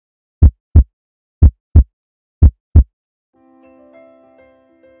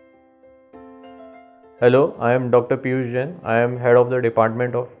Hello, I am Dr. Piyush Jain. I am head of the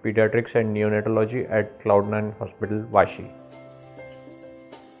Department of Pediatrics and Neonatology at Cloudnine Hospital, Vashi.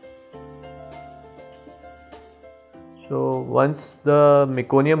 So once the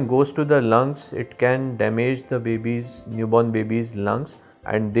meconium goes to the lungs, it can damage the newborn baby's lungs,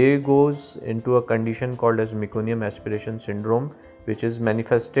 and they goes into a condition called as Meconium Aspiration Syndrome, which is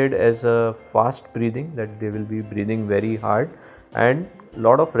manifested as a fast breathing, that they will be breathing very hard, and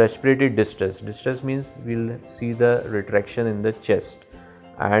lot of respiratory distress. Distress means we'll see the retraction in the chest.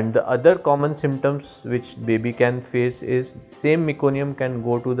 And the other common symptoms which baby can face is same meconium can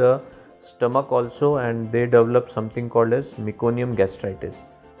go to the stomach also, and they develop something called as meconium gastritis.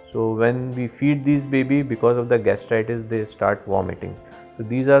 So when we feed these baby, because of the gastritis they start vomiting. So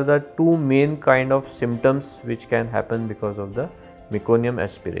these are the two main kind of symptoms which can happen because of the meconium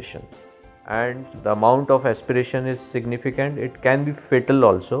aspiration, and the amount of aspiration is significant. It can be fatal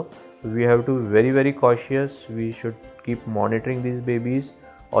also. We have to be very cautious. We should keep monitoring these babies,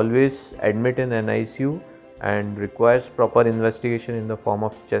 always admit in NICU, and requires proper investigation in the form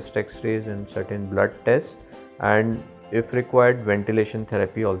of chest x-rays and certain blood tests, and if required ventilation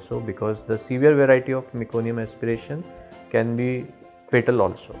therapy also, because the severe variety of meconium aspiration can be fatal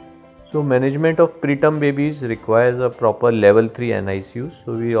also. So management of preterm babies requires a proper level 3 NICU.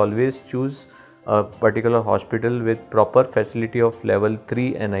 So we always choose a particular hospital with proper facility of level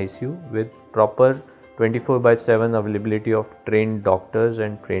 3 NICU with proper 24/7 availability of trained doctors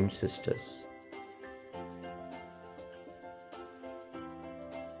and trained sisters.